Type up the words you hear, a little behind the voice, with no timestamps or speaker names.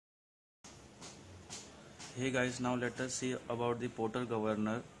Hey guys, now let us see about the Porter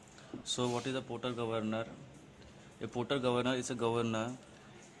governor. So what is a Porter governor? A Porter governor is a governor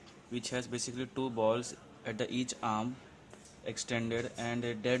which has basically two balls at the each arm extended and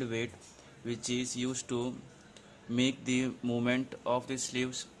a dead weight which is used to make the movement of the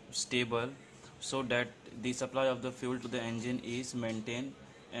sleeves stable so that the supply of the fuel to the engine is maintained,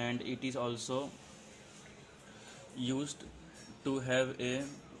 and it is also used to have a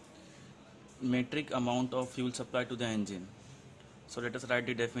metric amount of fuel supply to the engine. So let us write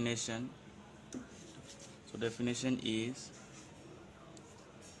the definition. So definition is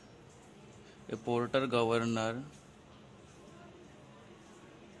a Porter governor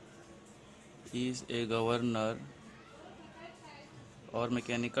is a governor or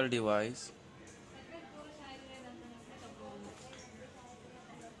mechanical device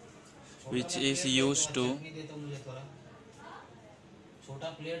which is used to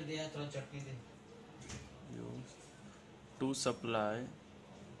supply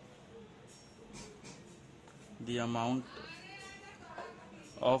the amount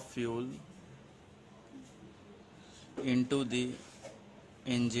of fuel into the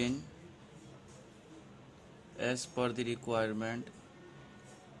engine as per the requirement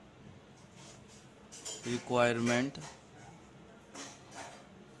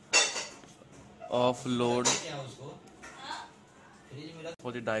of load.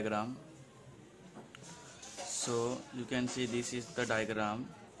 For the diagram, so you can see this is the diagram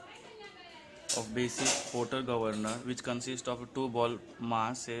of basic Porter governor, which consists of two ball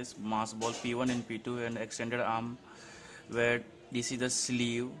masses, mass ball P1 and P2, and extended arm, where this is the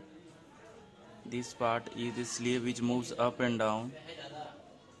sleeve. This part is the sleeve which moves up and down,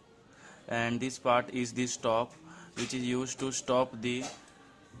 and this part is the stop, which is used to stop the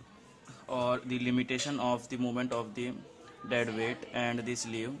limitation of the movement of the dead weight and the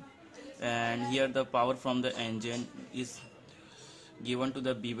sleeve. And here the power from the engine is given to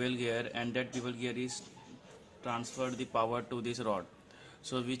the bevel gear, and that bevel gear is transferred the power to this rod,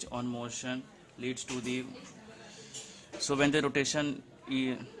 so which on motion leads to the, so when the rotation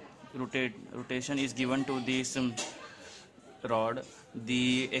is given to this rod,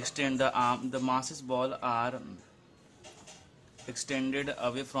 the arm, the masses ball are extended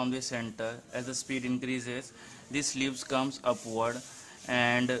away from the center. As the speed increases, this sleeve comes upward,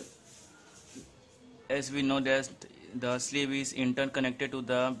 and as we know that the sleeve is in turn connected to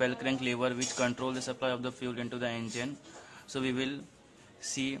the bell crank lever which control the supply of the fuel into the engine. So we will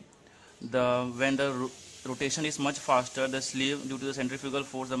see when the rotation is much faster, the sleeve, due to the centrifugal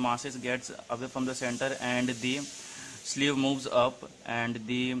force, the masses gets away from the center and the sleeve moves up, and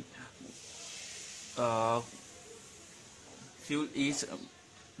the fuel is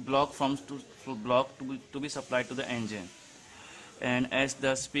blocked to be supplied to the engine. And as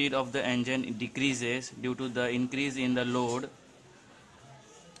the speed of the engine decreases due to the increase in the load,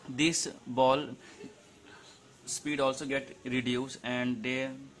 this ball speed also get reduced and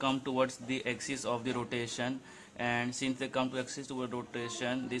they come towards the axis of the rotation. And since they come to axis toward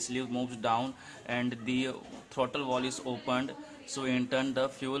rotation, this sleeve moves down and the throttle valve is opened, so in turn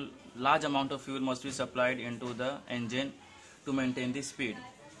the large amount of fuel must be supplied into the engine to maintain the speed.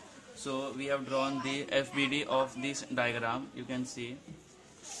 So we have drawn the FBD of this diagram, you can see.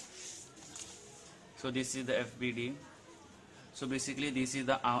 So this is the FBD. So basically this is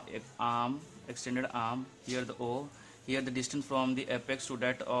the arm, extended arm, here the O, here the distance from the apex to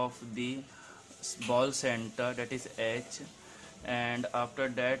that of the ball center, that is H, and after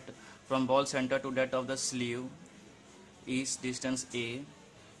that from ball center to that of the sleeve is distance A.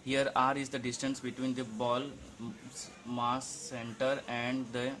 Here R is the distance between the ball mass center and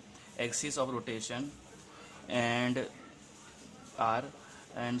the axis of rotation, and R,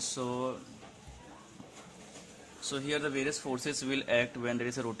 and so here the various forces will act when there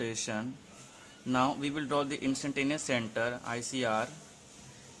is a rotation. Now we will draw the instantaneous center, ICR,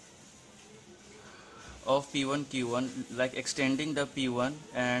 of P1 Q1, like extending the P1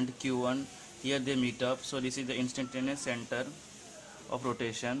 and Q1, here they meet up. So this is the instantaneous center of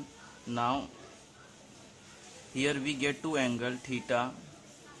rotation. Now here we get two angles, theta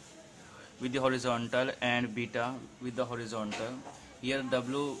with the horizontal and beta with the horizontal. Here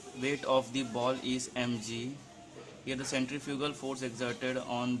W weight of the ball is mg. Here the centrifugal force exerted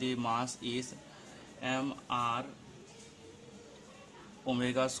on the mass is mr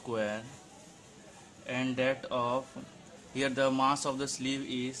omega square, and that of, here the mass of the sleeve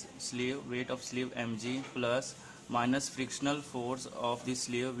is weight of sleeve mg plus minus frictional force of the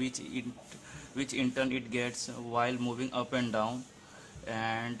sleeve which in turn it gets while moving up and down,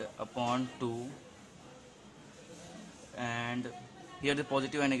 and upon 2, and Here the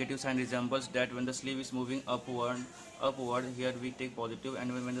positive and negative sign resembles that when the sleeve is moving upward here we take positive,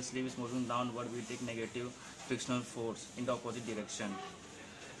 and when the sleeve is moving downward we take negative frictional force in the opposite direction.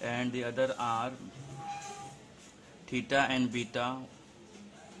 And the other are theta and beta.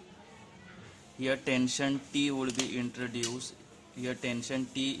 Here tension T will be introduced. Here tension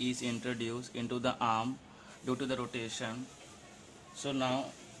T is introduced into the arm due to the rotation. So now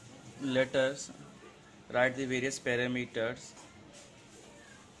let us write the various parameters.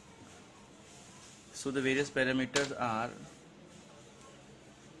 So the various parameters are: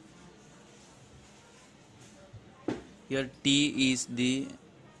 here T is the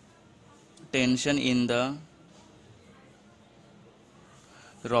tension in the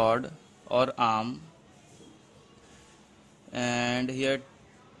rod or arm, and here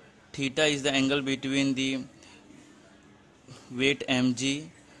theta is the angle between the weight mg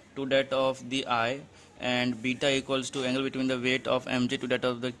to that of the I, and beta equals to angle between the weight of mg to that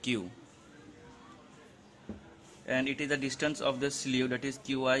of the q, and it is the distance of the sleeve, that is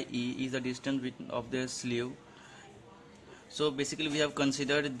QIE is the distance of the sleeve. So basically we have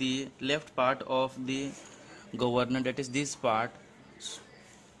considered the left part of the governor, that is this part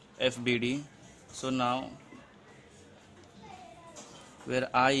FBD. So now where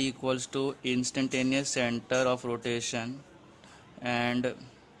I equals to instantaneous center of rotation, and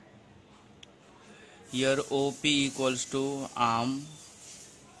here OP equals to arm,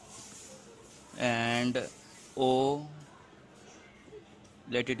 and O,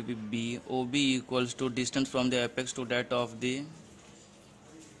 let it be B. OB equals to distance from the apex to that of the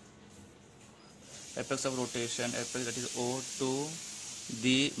apex of rotation, apex, that is O, to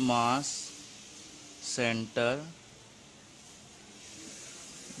the mass center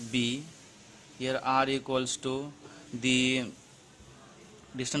B. Here R equals to the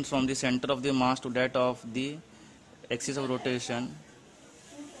distance from the center of the mass to that of the axis of rotation,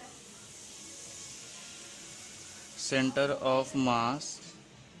 center of mass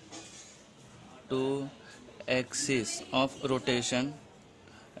to axis of rotation,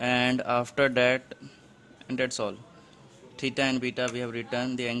 and after that, and that's all. Theta and beta we have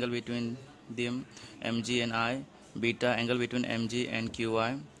written, the angle between them mg and I, beta angle between mg and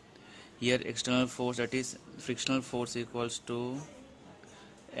qi. Here external force, that is frictional force, equals to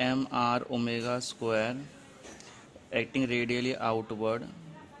mr omega square acting radially outward.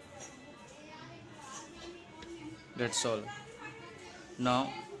 That's all.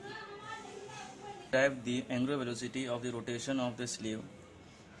 Now derive the angular velocity of the rotation of the sleeve.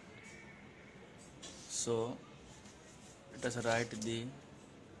 So let us write the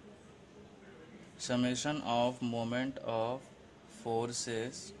summation of moment of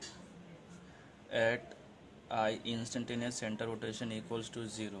forces at I instantaneous center rotation equals to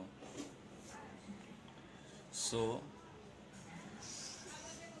 0. So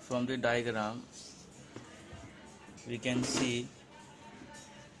from the diagram we can see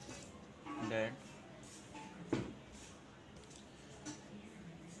that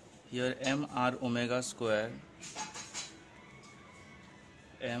here mr omega square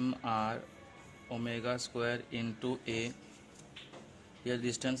into A, here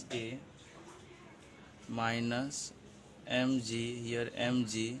distance A, minus mg, here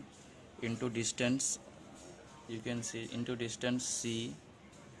mg, into distance, you can see, into distance C,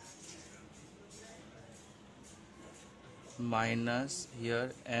 minus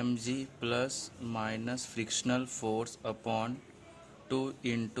here mg plus minus frictional force upon 2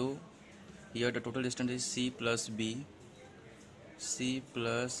 into, here the total distance is C plus B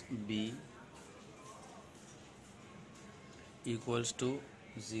equals to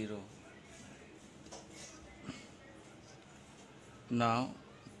 0. Now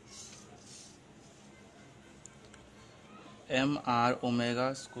mr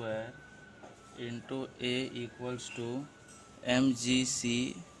omega square into A equals to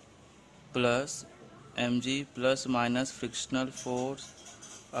mgc plus mg plus minus frictional force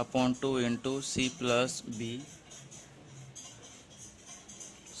upon 2 into C plus B.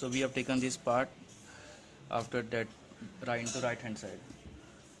 So we have taken this part, after that right into right hand side.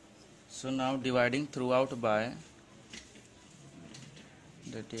 So now dividing throughout by,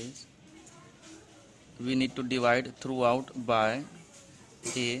 that is we need to divide throughout by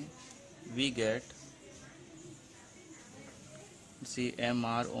A, we get, see,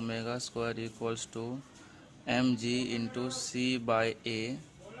 mr omega square equals to mg into C by A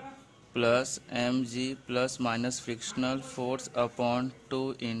plus mg plus minus frictional force upon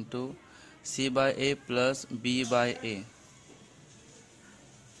 2 into C by A plus B by A.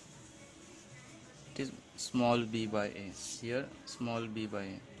 It is small b by A, here small b by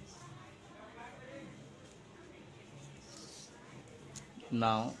A.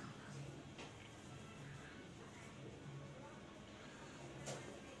 Now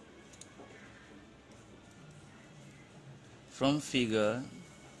from figure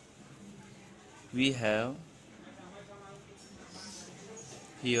we have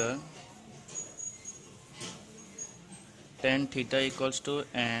here tan theta equals to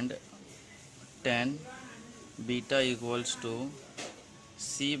and tan beta equals to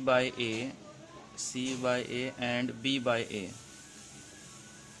C by A and B by A.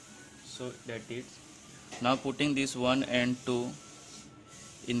 So that is, now putting this 1 and 2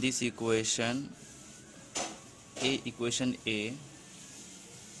 in this equation A,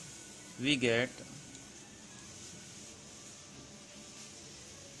 we get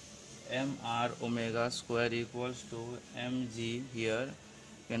mr omega square equals to mg. Here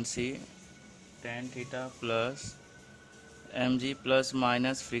you can see tan theta plus mg plus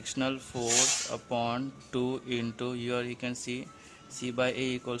minus frictional force upon 2 into, here you can see C by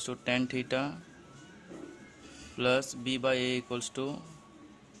A equals to tan theta plus B by A equals to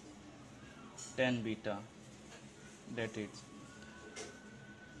tan beta. That is,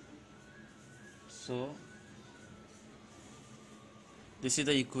 so this is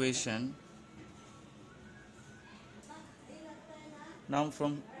the equation. Now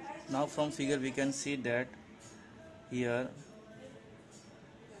from figure we can see that here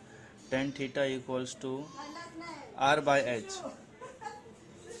tan theta equals to r by h.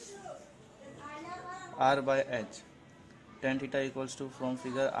 Tan theta equals to, from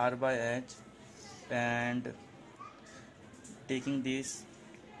figure, r by h, and taking this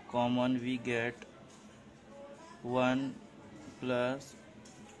common we get 1 plus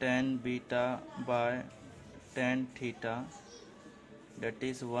tan beta by tan theta, that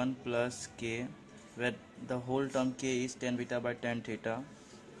is 1 plus k, where the whole term k is tan beta by tan theta.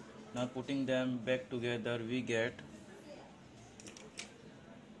 Now putting them back together we get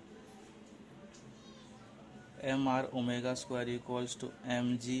mr omega square equals to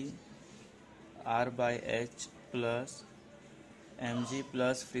mg r by h plus mg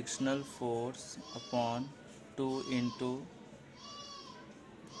plus frictional force upon 2 into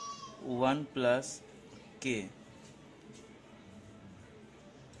 1 plus k.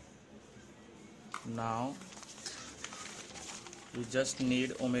 Now we just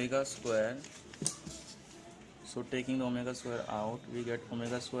need omega square, so taking the omega square out we get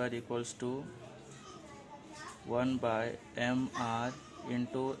omega square equals to 1 by mr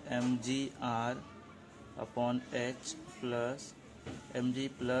into mgr upon h plus mg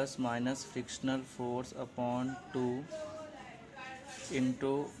plus minus frictional force upon 2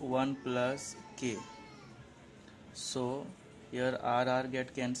 into 1 plus k. So here r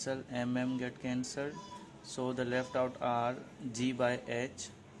get cancelled, get cancelled, so the left out are g by h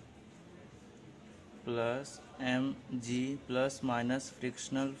plus mg plus minus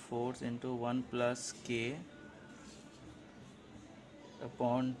frictional force into 1 plus k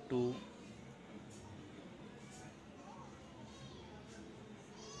upon 2 .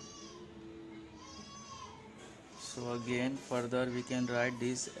 So again further we can write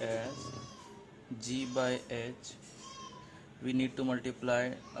this as g by h, we need to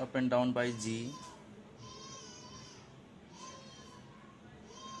multiply up and down by g,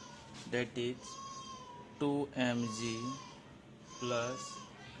 that is 2 mg plus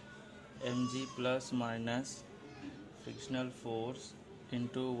mg plus minus frictional force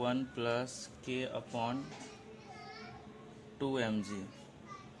into 1 plus k upon 2 mg.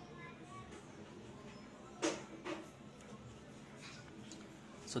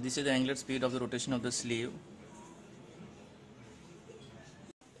 So this is the angular speed of the rotation of the sleeve.